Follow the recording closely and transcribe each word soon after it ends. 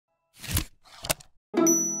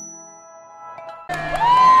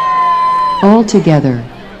all together,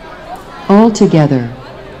 all together.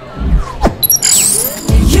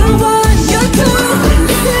 You want your two,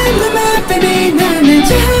 listen to my baby. 나는 저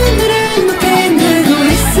하늘을 높게 날고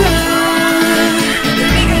있어.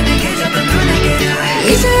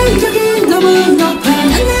 이상적인 너무 높아. 난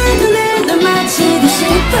내 눈에 널 맞추고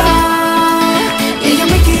싶어. You can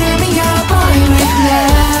make it me your boy with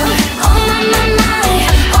love. Oh my my my,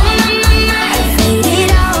 oh my my my. Fade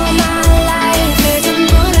it all my life. 내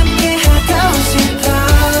전부 함께 하고 싶어.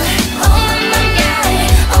 Oh my my my,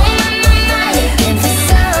 oh my my my. Looking for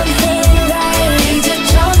something right. 이제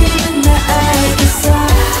조금은 나 알겠어. I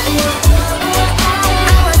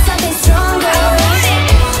want something stronger.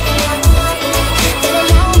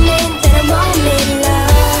 That I won't need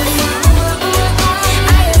love. I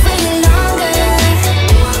am feeling longer.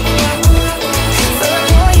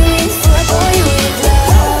 For a boy with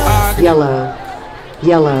love. Yellow,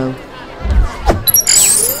 yellow.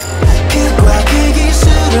 그과 그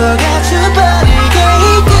기술로 가져버리게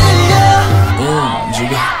이끌려.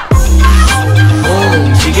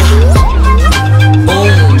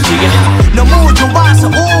 움직여 너무 좋아서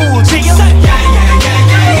움직여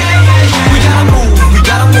We gotta move, we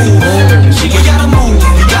gotta move We gotta move,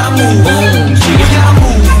 we gotta move We gotta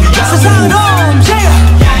move, 세상을 움직여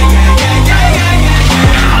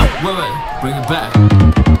Wait, bring it back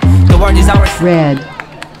The world is ours Red,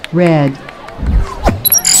 red.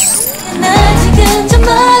 나 지금 좀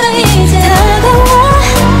멀어 이제 다가와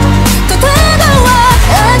또 다가와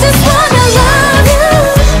I just wanna love you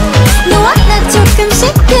너와 나 조금씩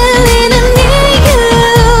끌리는 이유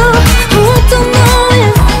어떤 너의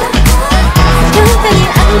연결이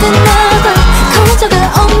안 됐나 봐 거저가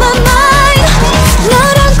on my mind 널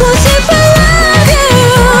안고 싶어 love you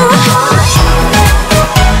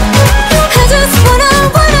I just wanna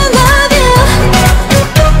love you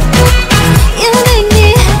You make me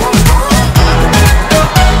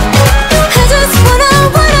I just wanna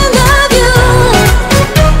love you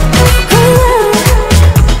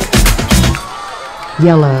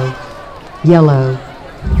Yellow, yellow.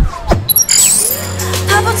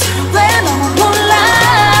 바보처럼 왜 너무 몰라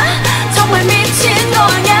정말 미친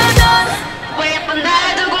거냐면 왜 예쁜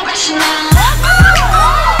날 두고 가시나 날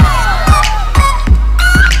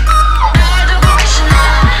두고 가시나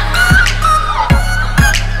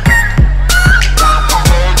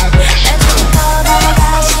날 두고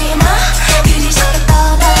떠나가시나 그리 쉽게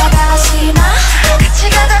떠나가시나 같이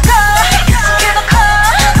가자고 약속해놓고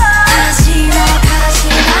가시나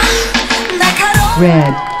날카로운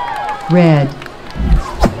Red, red.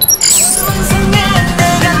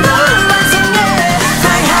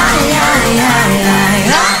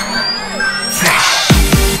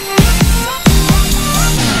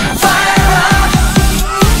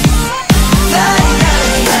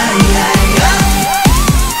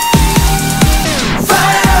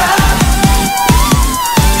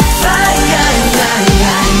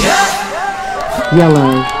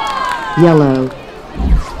 Yellow, yellow.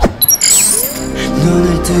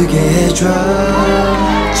 눈을 뜨게 해줘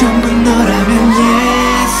전부 너라면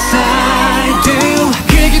yes I do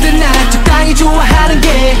그기든 난 적당히 좋아하는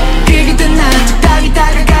게 그기든 난 적당히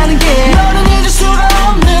다가가는 게 너는 잊을 수가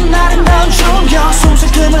없는 아름다운 충격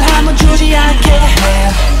숨쉴 틈을 한번 주지 않게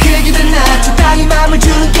해 그기든 난 적당히 맘을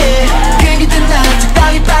주는 게 그기든 난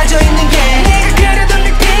적당히 빠져있는 게 네가 그려둔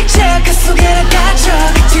네 picture 그 속에 난 갇혀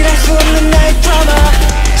끝이랄 수 없는 나의 drama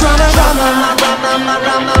drama drama drama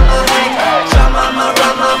drama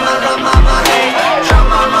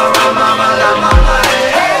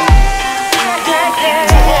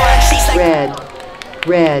Red,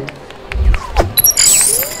 red.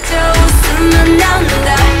 저 웃음만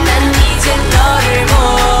나온다 난 이제 너를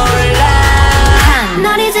몰라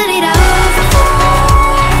널 잊으리라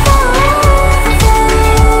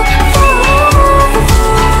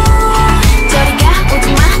저리가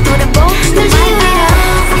오지마 돌아보 널 지우리라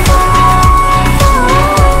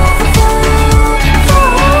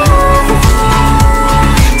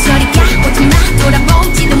저리가 오지마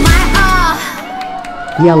돌아보지도 마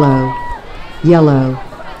Yellow, yellow.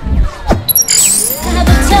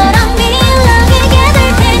 바보처럼 밀어내게 될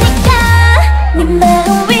테니까 네 마음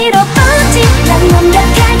위로 뻗지 난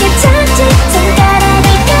완벽하게 찾지 손가락을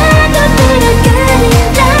까고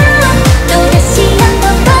들어가린다 또다시 한번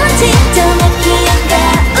뻗지 정확히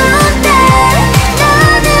한가운데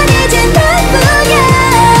너는 이제 누구야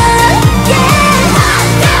Yeah I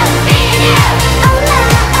don't need you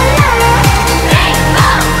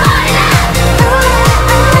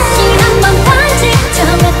다시 한번 뻗지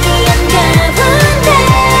정확히 한가운데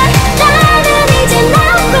나는 이제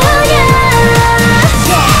누구야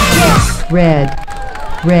Red,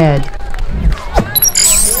 red.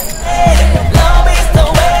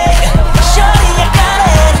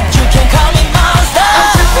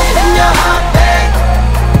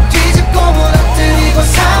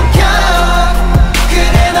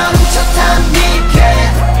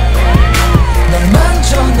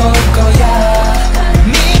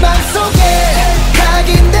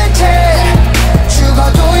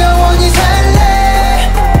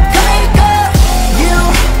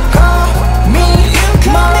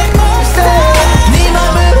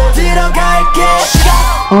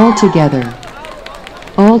 All together.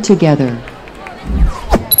 All together.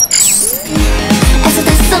 As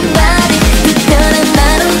there's somebody 특별한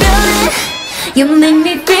나로 변해 You make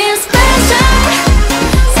me feel special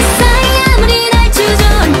세상이 아무리 날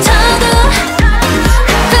주저앉혀도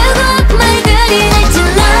아프고 말들이 날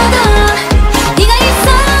찔러도 네가 있어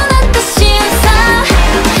난 뜻이 없어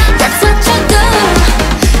That's what you do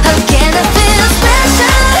How can I feel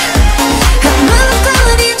special 아무것도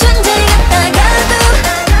아닌 존재 같다가도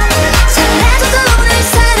잘해줘도 날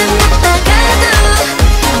사랑했다가도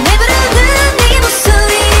내 부르는 네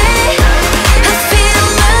목소리에 I feel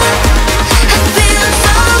love I feel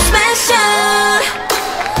so special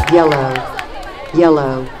Yellow.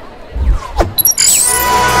 Yellow.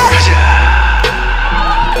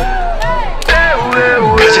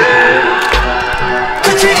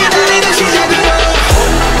 끝을 기다리는 시작으로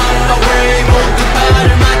On my way 모두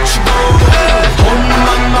발을 맞추고 On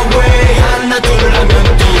my way 하나 둘 하면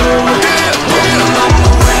뛰어 On my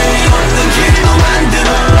way 없는 길도 만들어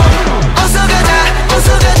어서 가자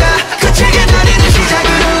끝을 기다리는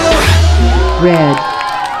시작으로 Red.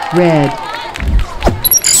 Red.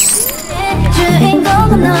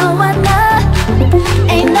 주인공은 너와 나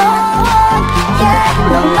Ain't no one, yeah,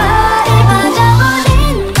 nobody 빠져버린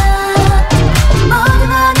나 모든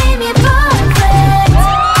건 이미 perfect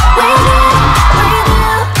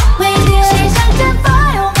With you 시작된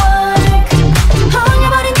firework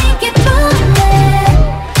올려버린 이 기쁨에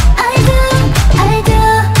I do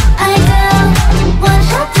One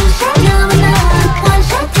shot, two shot, 너와 나 One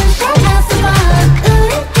shot, two shot, have some fun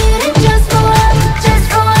우리끼리 just for one, just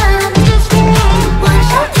for one, just for one One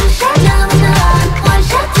shot, two shot, 너와 나 One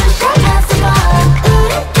shot, two shot, have some fun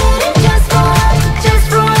우리끼리 just for one, just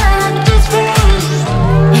for one, just for one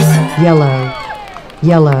Yellow.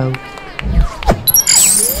 Yellow.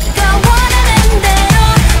 더 원하는 대로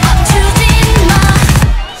멈추지 마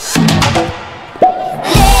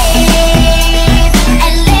Live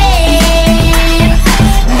and live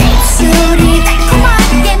내 입술이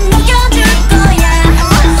달콤하게 녹여줄 거야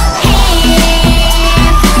Hip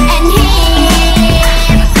and hip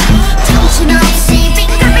정신없이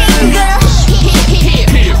빙글빙글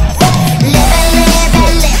Live and live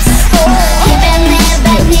and lips Hip and live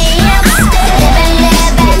and hips Live and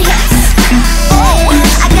live and hips Oh,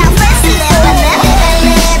 I got friends to live and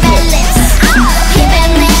live and lips Hip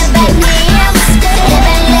and live and hips Live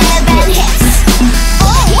and live and hips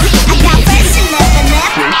Oh, I got friends to live and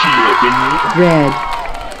live Red.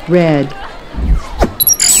 Red.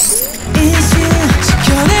 Is you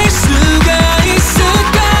지켜낼 수가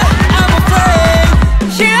있을까 I'm afraid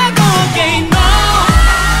Yeah go again no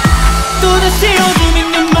또다시 어둠이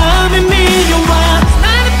내 마음에 밀려와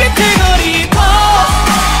나는 비틀거리고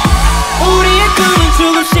우리의 꿈은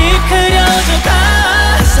조금씩 흐려져가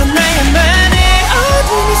애써 나야만의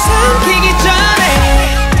어둠이 삼키기 전에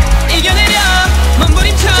이겨내려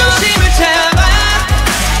몸부림쳐 중심을 잡아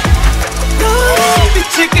너의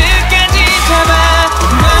빛을 끝까지 잡아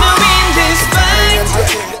Wanna win this fight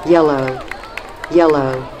Yellow.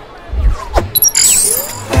 Yellow.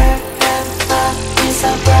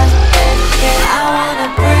 I wanna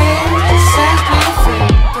breathe, set me free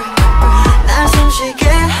날 숨쉬게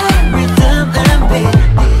할 rhythm and beat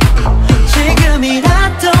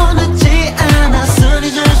지금이라도 늦지 않아 소리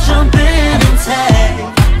좀 jump in and take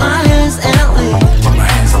my hands and lead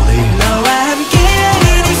너와 함께하는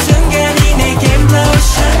이 순간이 내겐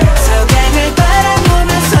lotion 서강을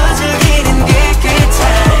바라보면서 즐기는 게 good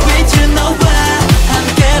time With you 너와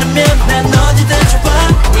함께라면 난 어디든 좋아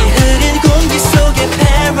이 흐린 공기 속의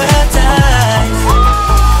paradise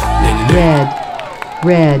Red.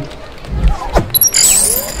 Red.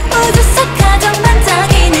 모두 속 가장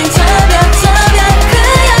반짝이는 저별 그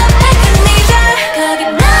옆에 그니들 거기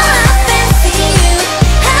나와 fancy you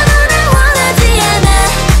아무나 원하지 않아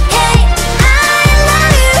Hey I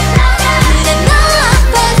love you 그래 너와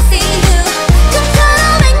fancy you 좀처럼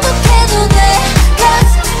행복해도 돼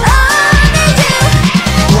Cause I need you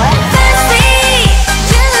Fancy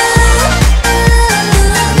you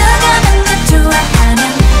너가 날 좋아하면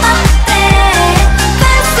어때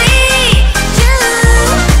Fancy you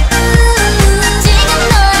지금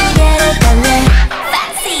너에게로 갈래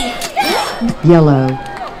Fancy Yellow.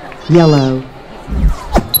 Yellow.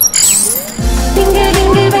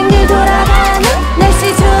 빙글빙글빙글 돌아가는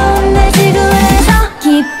날씨 좋은 날 지구에서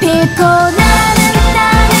기필코 나는 말야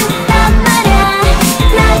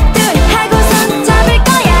하나 둘 하고선 잡을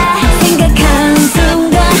거야 생각한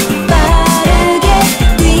순간 빠르게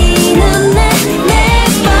뛰는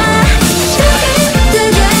내봐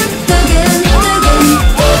두근두근 두근두근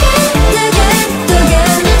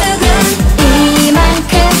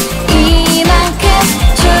이만큼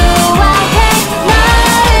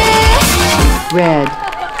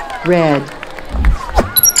red,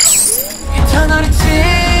 터널이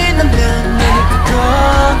지나면 내가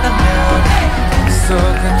떠나면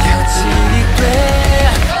속은 곁이 돼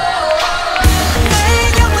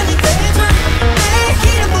내 영원히 돼줘 내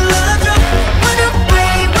이름 불러줘 Run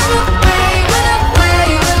away, run away, run away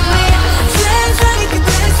with me 세상이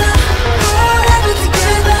끝에서 forever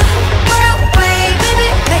together Run away, baby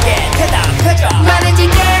내게 대답해줘 말은지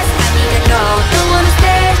yes 아니면 no Don't wanna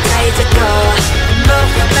stay 자 이제 go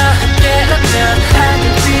너와 나 함께라면 하늘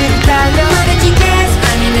위로 달려 말은지 yes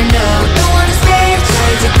아니면 no Don't wanna stay 자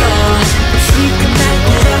이제 go 지금 날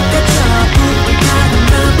데려가줘 불빛나는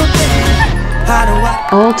마법에 하루와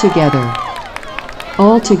all together,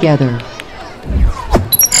 all together,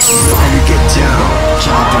 get down,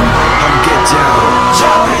 jumping, get down,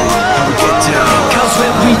 jumping, get down. 'Cause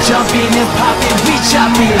when we jump in and pop it, we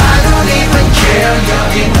jump in. I don't even care,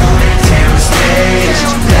 여기 눈을 tear stage.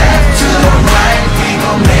 Left to the right, we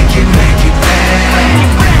gon' make it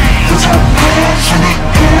bang. Put your hands on it,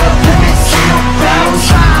 girl, let me see you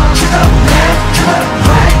bounce. To the left, to the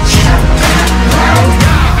right, jump round.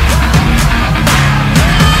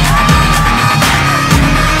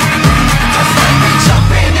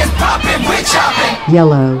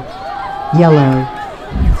 yellow, yellow,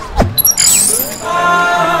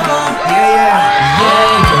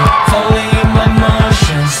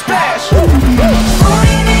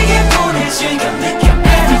 우리에게 보낼 시간 느껴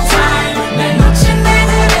every time 날 놓친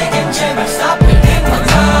내들에겐 제발 stop it in my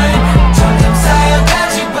time 점점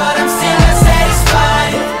쌓여가지 but I'm still not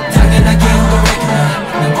satisfied 당연하게 오래구나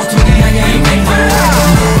난 보통이 아니야 이 맹물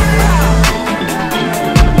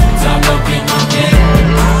더 높이 높게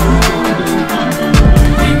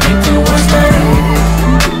We make the world better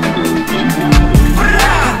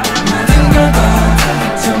모든 걸 봐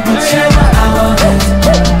전부 채워 I want it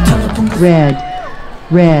더 높은 곳 red,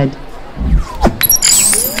 red,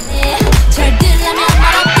 잘 들려면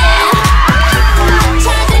말할게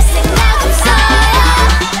찾을 생각 없어요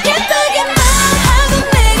예쁘게만 하고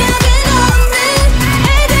매력은 없는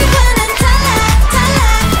애들과 난 달라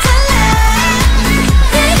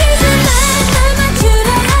내 기준만 널 맞추려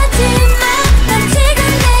하지만 난 지금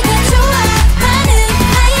내가 좋아하는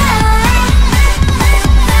나야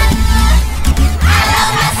I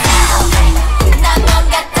love myself 난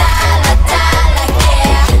뭔가 달라게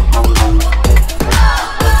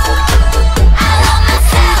I love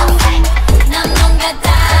myself 난 뭔가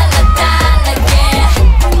달라게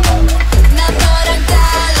난 너랑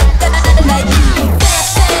달라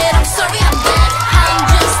I'm sorry I'm bad I'm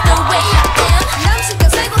just the way I am 남 신경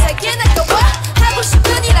쓰고 살게 내가 와 하고 싶은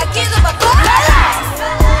일 하기도 바빠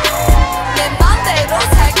내 맘대로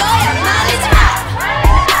살 거야 말리지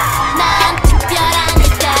마난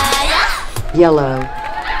특별하니까야 yellow,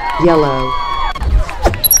 yellow,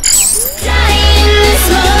 Dying this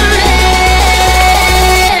moment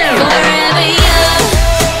Forever young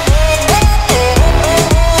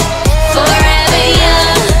Forever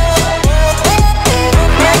young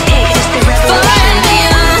Forever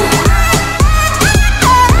young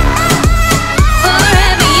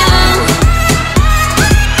Forever young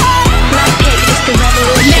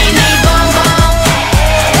매일매일 bonbon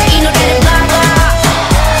이 노래를 봐봐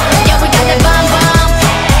Yeah we got that bonbon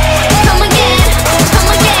Come again, come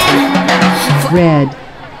again red,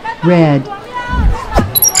 red,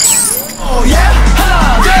 Oh yeah,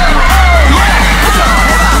 oh yeah.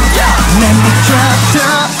 Let me drop the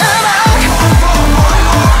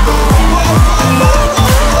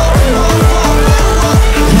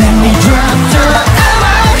Let me drop the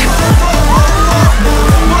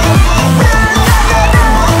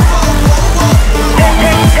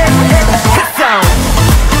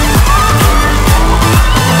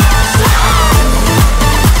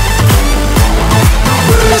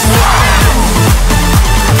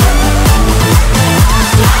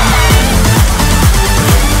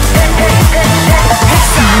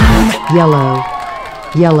yellow,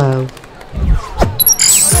 yellow,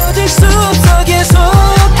 어딜 수 없어 계속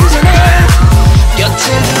그 전에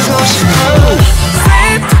곁에 두고 싶어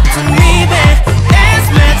Say it to me babe It's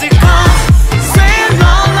magical Say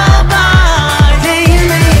lullaby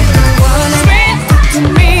매일매일 널 원해 Say it to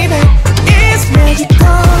me babe It's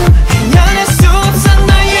magical 견뎌낼 수 없어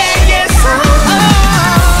너의 예상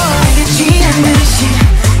알겠지 않듯이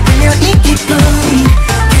그냥 이 기쁨이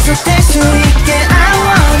계속될 수 있게 I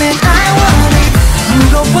want it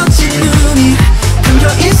무거워진 눈이 감겨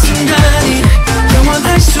이 순간이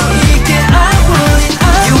영원할 수 있게 I want it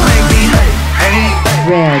You make me hey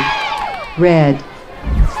red, red,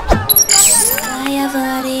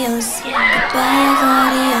 Goodbye adios Goodbye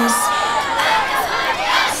adios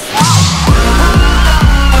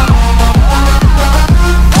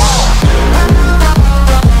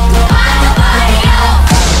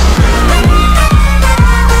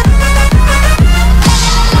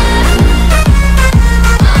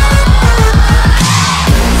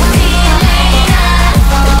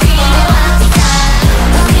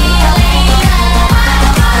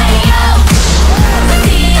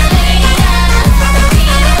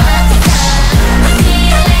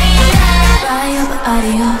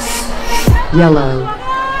yellow,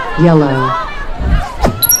 yellow,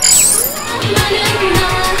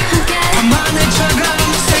 밤하늘처럼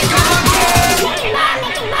새까맣게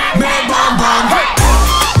매번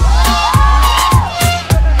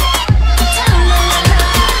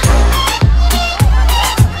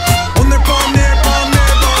오늘 밤 내일 밤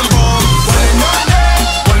매번 원래 너네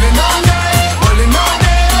원래 너네 원래 너네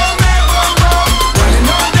매번 원래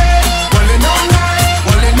너네 원래 너네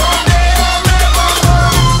원래 너네 매번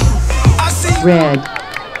I see red,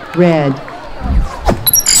 red,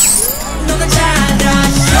 너가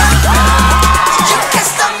잘하셔 You can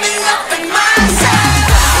stop me loving myself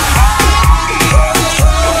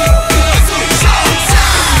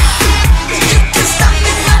You can stop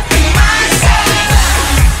me loving myself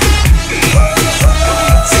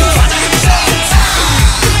지금 가장 힘들다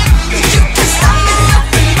You can stop me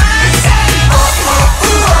loving myself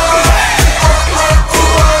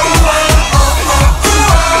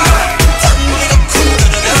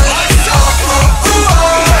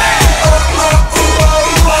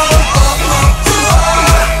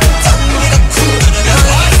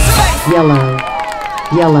yellow,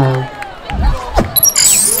 yellow,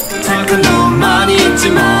 착한 놈만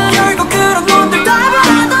있지만 결국 그런 놈들 다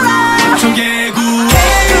봐더라 청개구리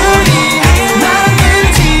나랑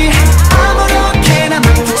그렇지 아무렇게나 막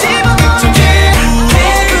집어넣어 청개구리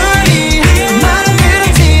나랑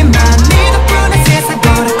그렇지만 네 덕분에 세상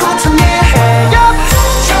거를 고쳤네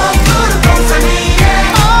전부를 동산 위에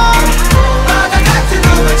바다 같은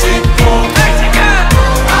놈을 짓고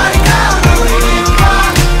아리따운 우리님과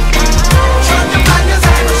천년만년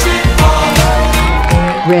살고 싶어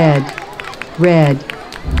red, red,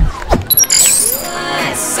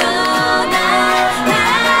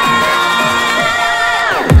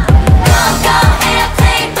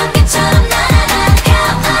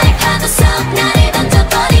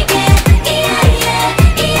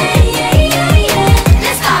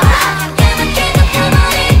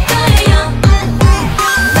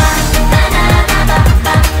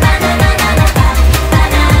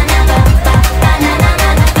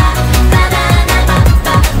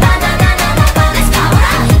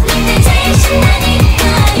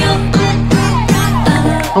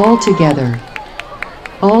 all together,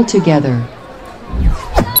 all together,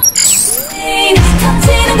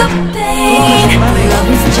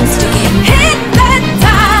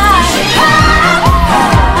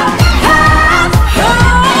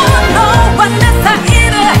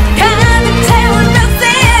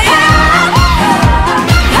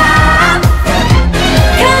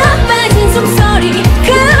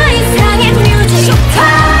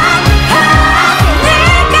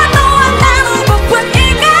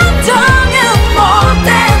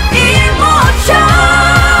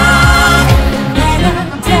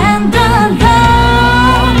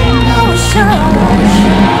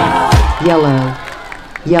 yellow,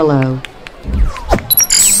 yellow,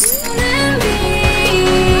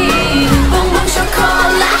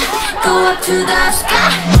 Go up to the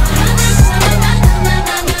sky.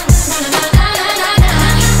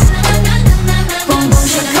 Boom boom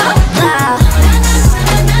shakalaka.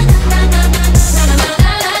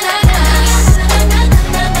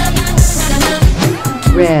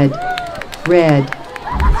 red, red,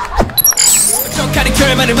 척하는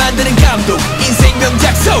결말을 만드는 감독 인생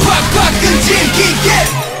명작서 확확 끈질기게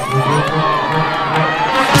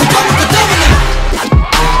두꺼운 거 더블러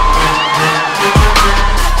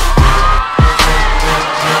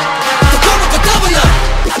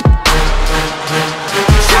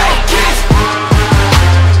Shake it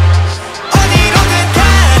어디로든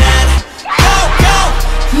가난 Go go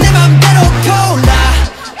내 맘대로 골라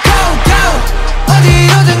Go go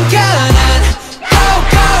어디로든 가난 Go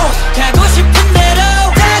go 가고 싶은 대로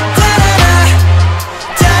따따라라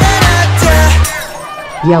따라라따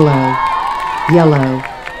yellow, yellow,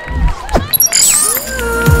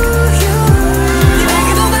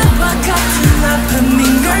 내게도 나와 같은 아픔인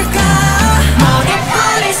걸까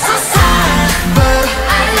머리빨이 솟아 But I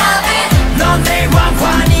love it 넌 내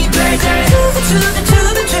왕관이 되지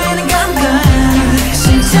두근두근 되는 감각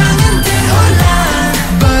심장은 들올라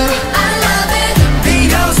But I love it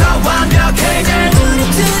비로소 완벽해질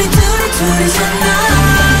둘이잖아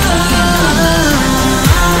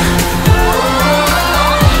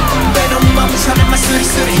왜넌 멈춰 내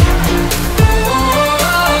맛소리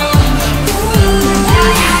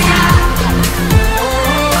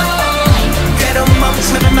괴로운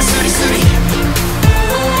멈춰 내 맛소리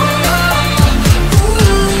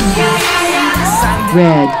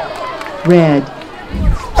red, red,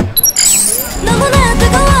 너무나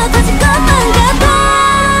뜨거워진 것만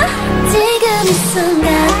같아 지금 이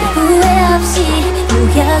순간 후회 없이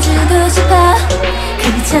녹여주고 싶어 그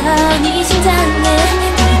천천히 심장에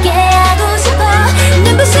이게 하고 싶어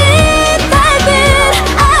눈부신 달빛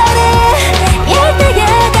아래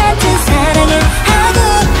열대야 같은 사랑을 하고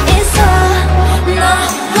있어 너와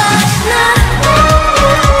나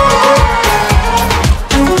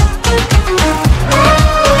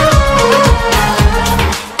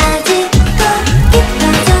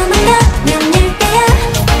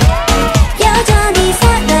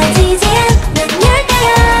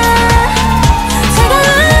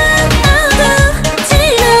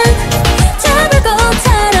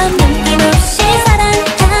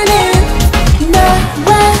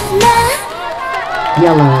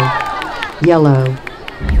Yellow, yellow.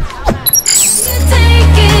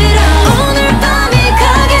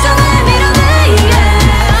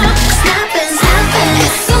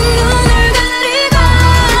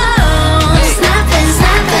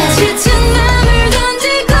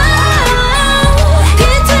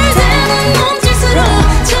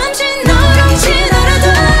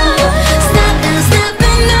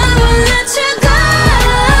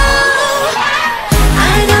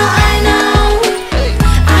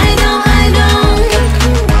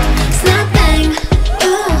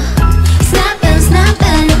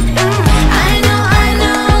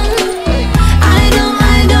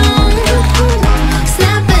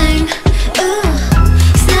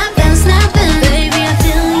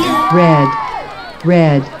 Red,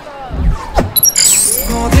 red.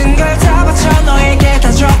 모든 걸 다 바쳐 너에게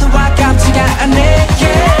다 줘도 아깝지가 않네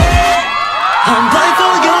yeah. I'm blind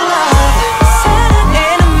for your love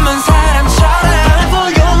사랑에는 먼 사람처럼 for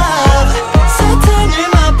your love 사탕을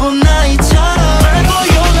맛본 나이처럼 for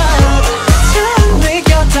your love 처음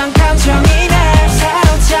느꼈던 감정이 날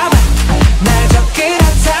사로잡아 날 더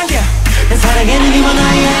끌어당겨 내 사랑에는 이만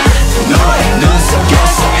나야 너의 눈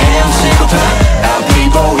속에서 헤엄치고파 I'll be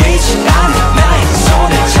보이지 않아 나의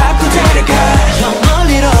손에 잡고 데려가 저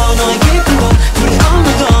멀리로 너의 깊은 곳 우리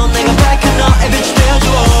엄마도 내가 밝힌 너의 빛이 되어줘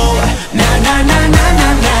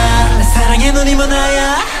나나나나나나 내 사랑의 눈이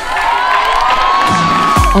많아야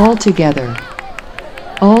All together.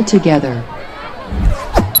 All together.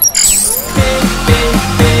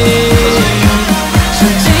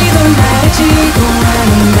 솔직도 말지도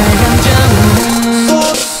않은 날 감정은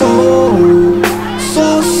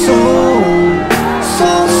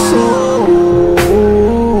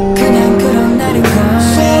그냥 그런 날인 걸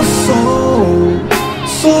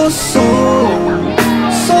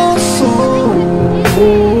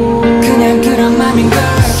그냥 그런 맘인 걸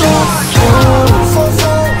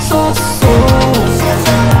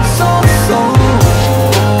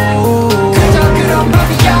그저 그런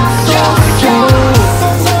맘이야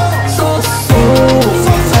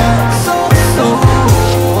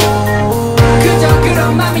그저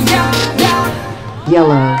그런 맘이야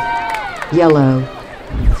Yellow, yellow.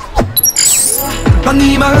 난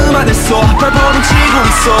네 마음 안에서 발버둥 치고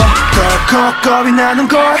있어 덜컥 겁이 나는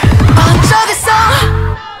걸 어쩌겠어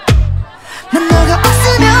난 너가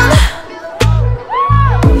없으면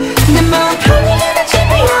내 마음 편히 날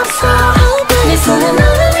준비 없어 내 손에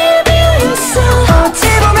너를 위해 비어있어 어찌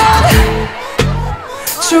보면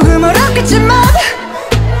조금 어렵겠지만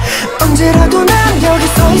언제라도 난 여기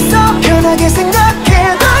서 있어 편하게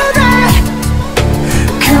생각해도 돼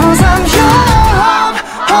Cause I'm your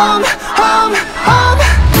home, home, home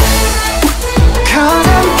Cause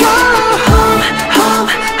I'm your home, home,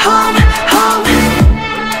 home, home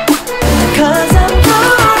Cause I'm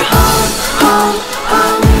your home, home,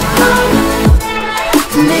 home, home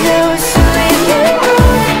네가 올 수 있는 곳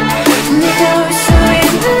네가 올 수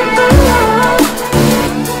있는 곳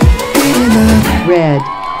이리 넌 Red,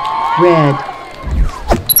 red.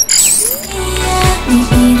 네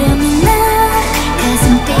이름이 나 가슴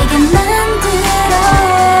뛰게 만들어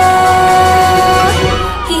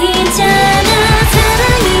있잖아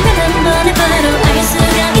사랑이면 한 번에 바로 알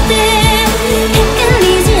수가 있대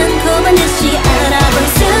헷갈리지 않고 반드시 알아볼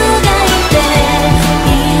수가 있대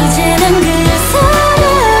이제 난 그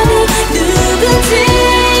사람이 누군지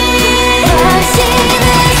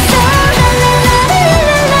확신했어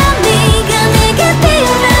랄랄랄랄랄라 네가 내 곁에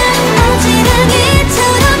오면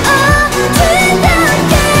어지러기처럼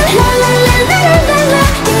어긋나게 랄랄랄랄랄라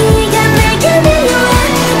네가 내게 밀려와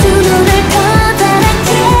두 눈을 커다랗게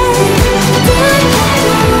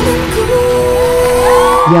뜨거운 꿈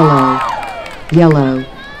Yellow, yellow.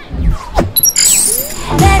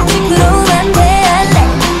 날 친구로만 대할래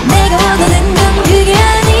내가 원하는 건 그게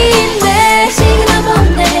아닌데 시그널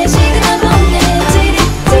보내 시그널 보내 찌릿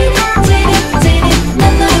난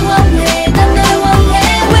너를 원해 난 너를 원해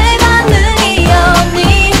왜 반응이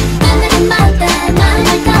없니 난 날마다 마음을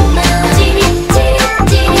담아 찌릿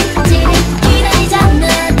기다리잖아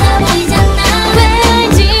다 보이잖아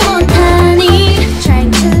왠지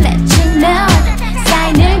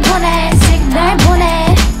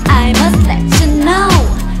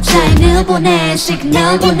시그널 보내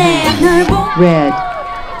시그널 보내 널 보 red,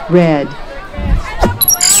 red,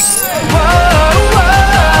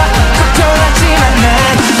 걱정하지만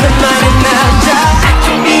난 웬만한 남자 I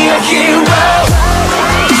can be a hero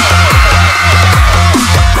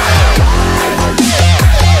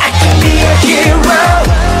I can be a hero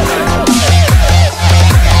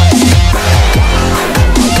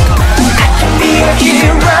I can be a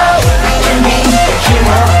hero I can be a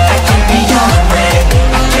hero I can be your man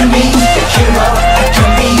I can be a hero I can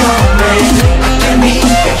be your man I can be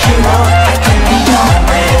a hero I can be your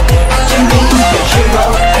man I can be a hero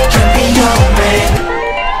I can be your man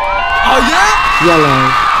Oh yeah? yellow,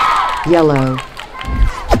 yellow,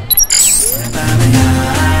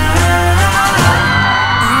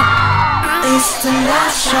 It's the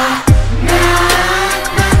last shot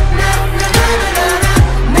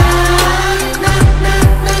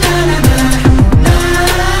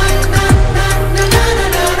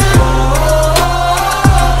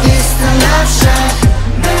It's the last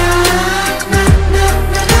shot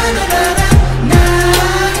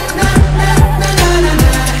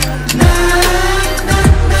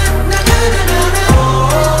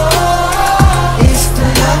It's the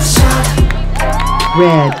last shot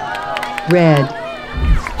red, red,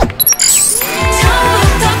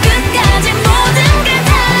 처음부터 끝까지 모든 게 다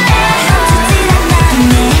멈추질 않아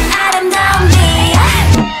내 아름다운 네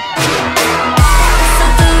So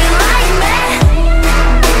do it like me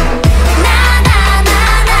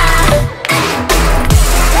나나나나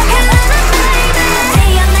Hello baby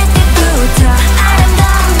태어날 때부터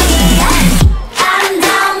아름다운 네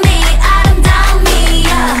아름다운 네 아름다운 네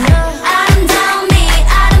아름다운 네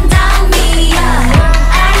아름다운 네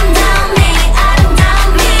아름다운 네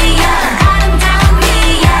아름다운 네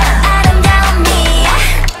아름다운 네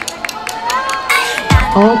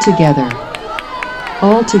all together,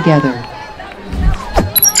 all together,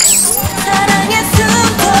 사랑의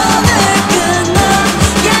숨통을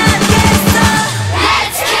끊어야겠어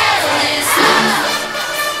Let's kill this love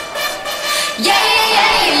Yeah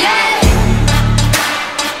yeah yeah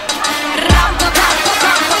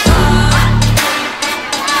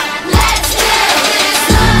Let's kill this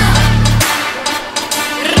love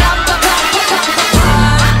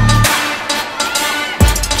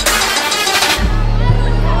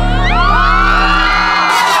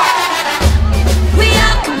We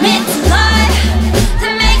all commit to life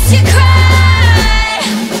that makes you cry.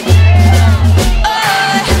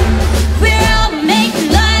 Oh, we're all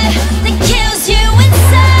making life that kills you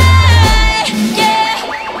inside. Yeah,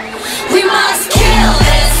 we must kill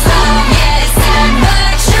this love. Yeah, it's sad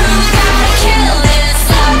but true. Gotta kill this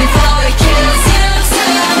love before it kills you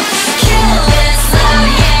too. Kill this love.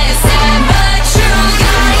 Yeah, it's sad but true.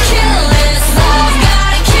 Gotta kill this love.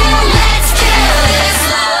 Gotta kill. Let's kill this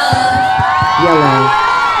love. yellow,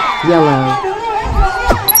 yellow,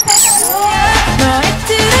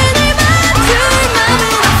 너희들은 얼마 둘만은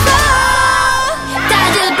없어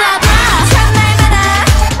다들 봐봐 참말만아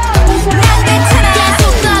난 괜찮아 계속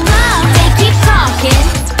봐봐 They keep talking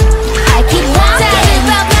I keep walking 다들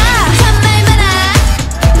봐봐 참말만아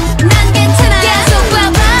난 괜찮아 계속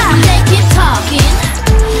봐봐 They keep talking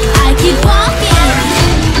I keep walking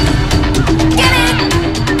Get it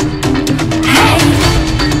Hey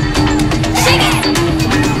Shake it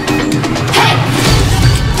Hey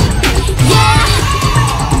Yeah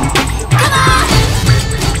Come on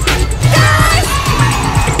Guys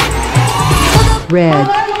red,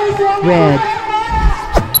 red,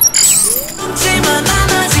 하지만 난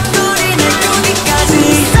아직 우리는 여기까지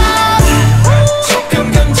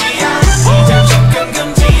조금 금지야 이젠 조금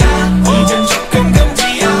금지야 이젠 조금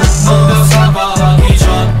금지야 모두 사과하기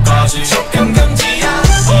전까지 조금 금지야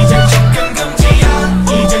이젠 조금 금지야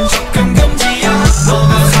이젠 조금 금지야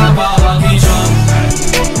모두 사과하기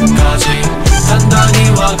전까지 단단히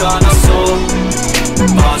화가 났어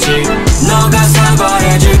아직 너가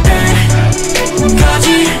사과해줄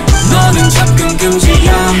때까지 너는 접근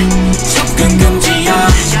금지야 접근 금지야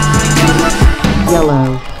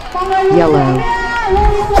yellow, yellow,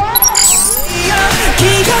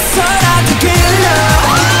 기가서라도 길러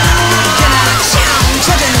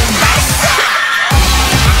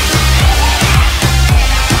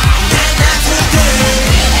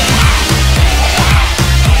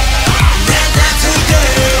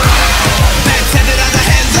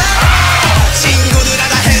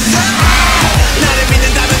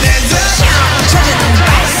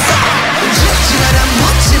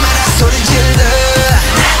소리 질러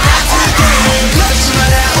걷지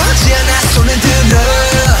마라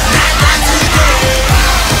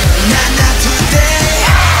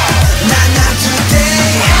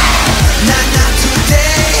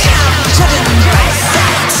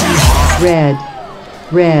red,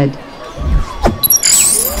 red,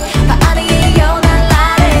 파리에요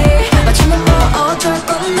날라리 맞추면 뭐 어쩔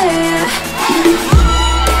건데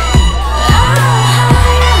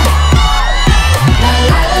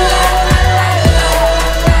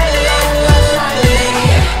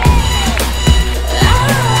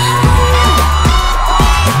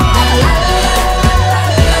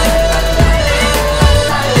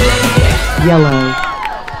yellow,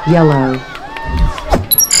 yellow,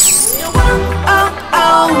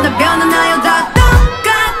 나 변하나요 다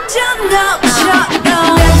똑같은 너처럼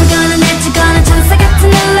내주거나 내주거나 천사 같은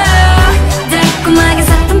일러 달콤하게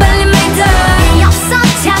사탕 발린 메이드 없어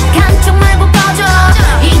착한 척 말고 꺼져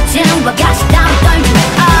이젠 와가시 담 떨지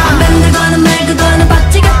마 밴드거나 말그거나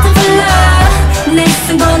박쥐 같은 플러 내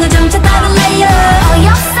승부는 점차 다른 레이어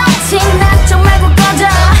어이없어 친한 척 말고 꺼져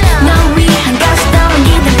널 위한 가시 담은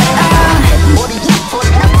기다려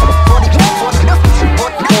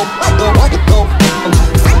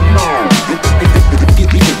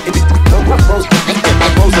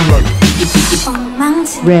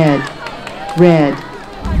red, red,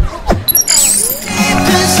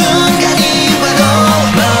 그 순간이 와도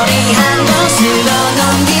머리 한 곳으로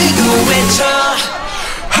넘기고 외쳐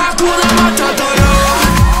하쿠나 마타타요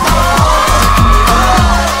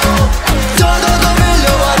더더더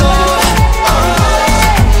밀려와도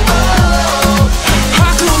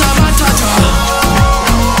하쿠나 마타타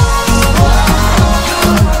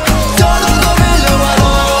더더더 밀려와도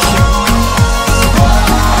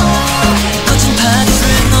거친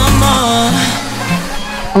파도를 넘어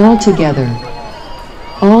all together,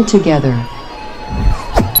 all together,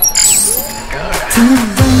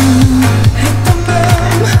 했던 밤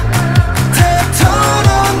태토록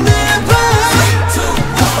내봐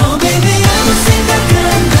Oh baby 아무 생각 안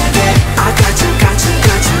나게 아가즘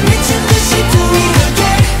미친 듯이 또 이렇게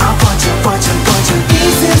아 번쩍 이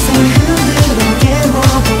세상 흔들어게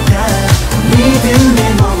뭐보다 믿음의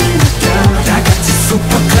몸을 느껴 다 같이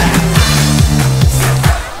슈퍼클랩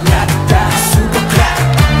나다 슈퍼클랩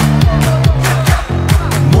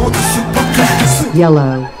모두 슈퍼클랩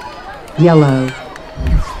yellow, yellow,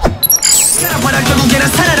 사랑과는 결국에는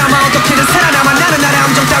살아남아 어떻게든 살아남아 나는 나의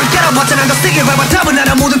함정 따위 깨어봤잖아 더 세게 밟아 답은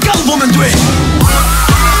알아 모든 까고 보면 돼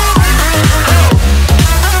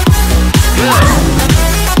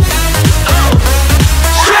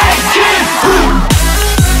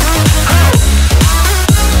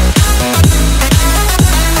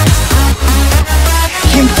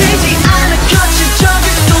힘들지 않아 거칠적인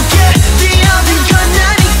속에 뛰어든 건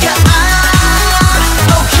나니까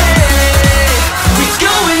Okay We're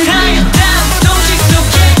going higher down 도시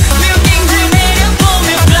속에 빌딩들 내려보며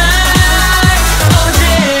fly Oh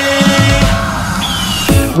yeah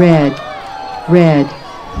red, red,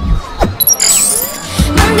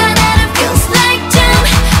 뭔가 나를 feels like 좀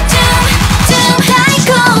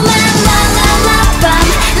달콤한 라라라밤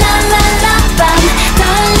라라라밤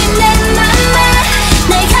떨린 내 맘에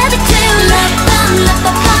날 가득 채운 라밤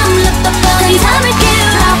이 잠을 깨워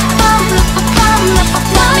라밤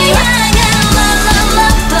너를 향한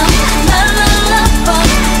라라라밤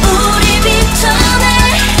우리 비춰내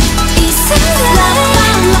이 생각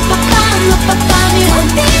라밤이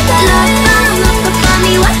어디다 라밤이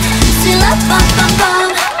와 라밤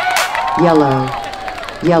yellow,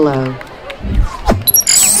 yellow,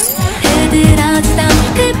 흐드러지던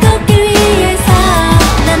그 꽃길 위에서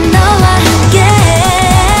난 너와 함께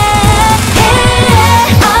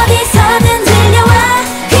어디서든 들려와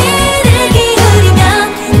귀를 기울이면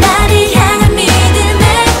나를 향한 믿음에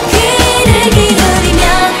귀를 기울이면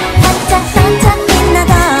반짝반짝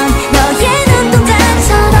빛나던 너의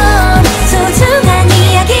눈동자처럼 소중한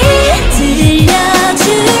이야기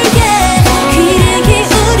들려줄게 귀를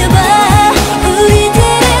기울여봐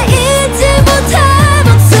우리들의 잊지 못할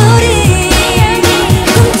목소리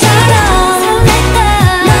꿈처럼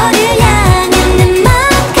너를 향한 내 맘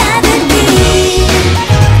가득히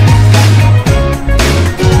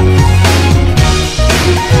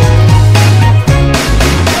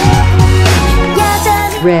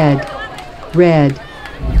여전히 red, red,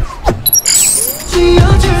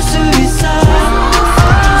 지어줄 수 있어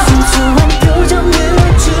순수한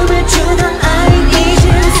표정으로 춤을 추던 아이 이제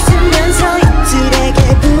웃으면서 이들에게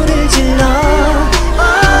불을 질러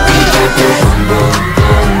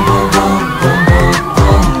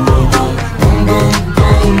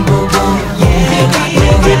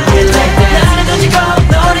나를 던지고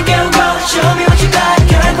너를 깨우고 Show me what you got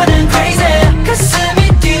결과는 crazy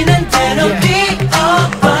가슴이 뛰는 대로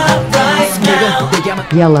뛰어봐 right now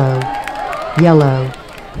yellow, yellow,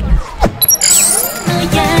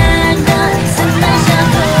 너야 널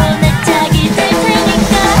손마셔도 내 짝이 될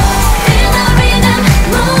테니까 Feel the rhythm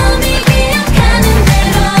몸이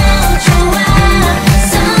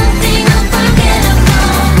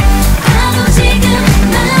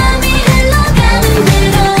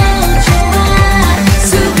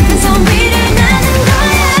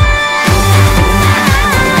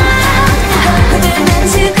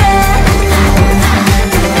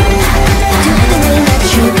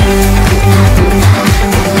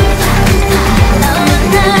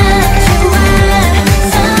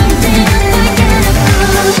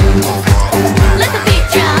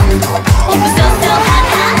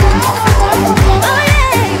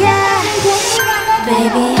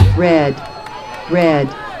red,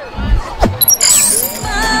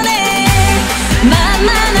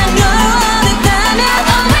 만만한 걸 원했다면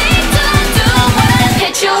always do what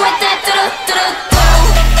hit you with that do.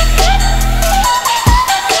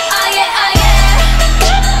 Ah yeah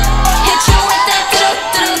hit you with that do.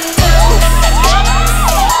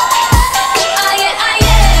 Ah yeah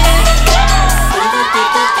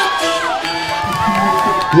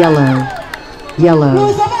yellow, yellow,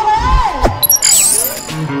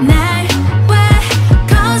 날 왜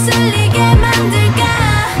거슬리게 만들까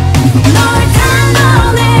널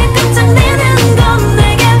단번에 깜짝내는 건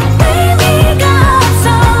내게 의미가 없어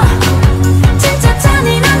진짜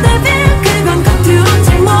잔인한데 빌 그건 겉으론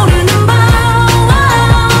잘 모르는 법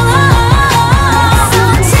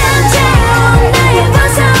실제로 나의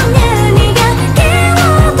구성을 네가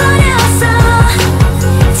깨워버렸어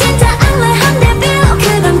진짜 악랄한데 빌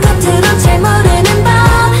그건 겉으론 잘 모르는 법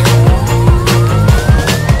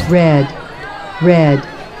red, red,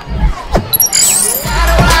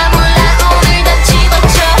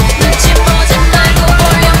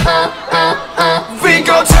 We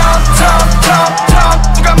go top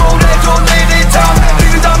누가 뭐래도 내리 top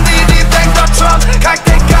리듬 니리 땡더 트럼 갈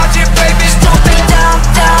때까지 baby stop it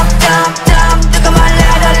누가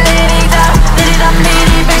말해도 리듬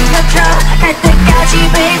니리 땡더 트럼 갈 때까지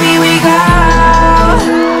baby we go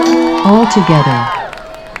all together,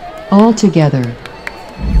 all together.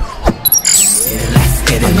 Let's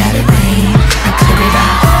get it.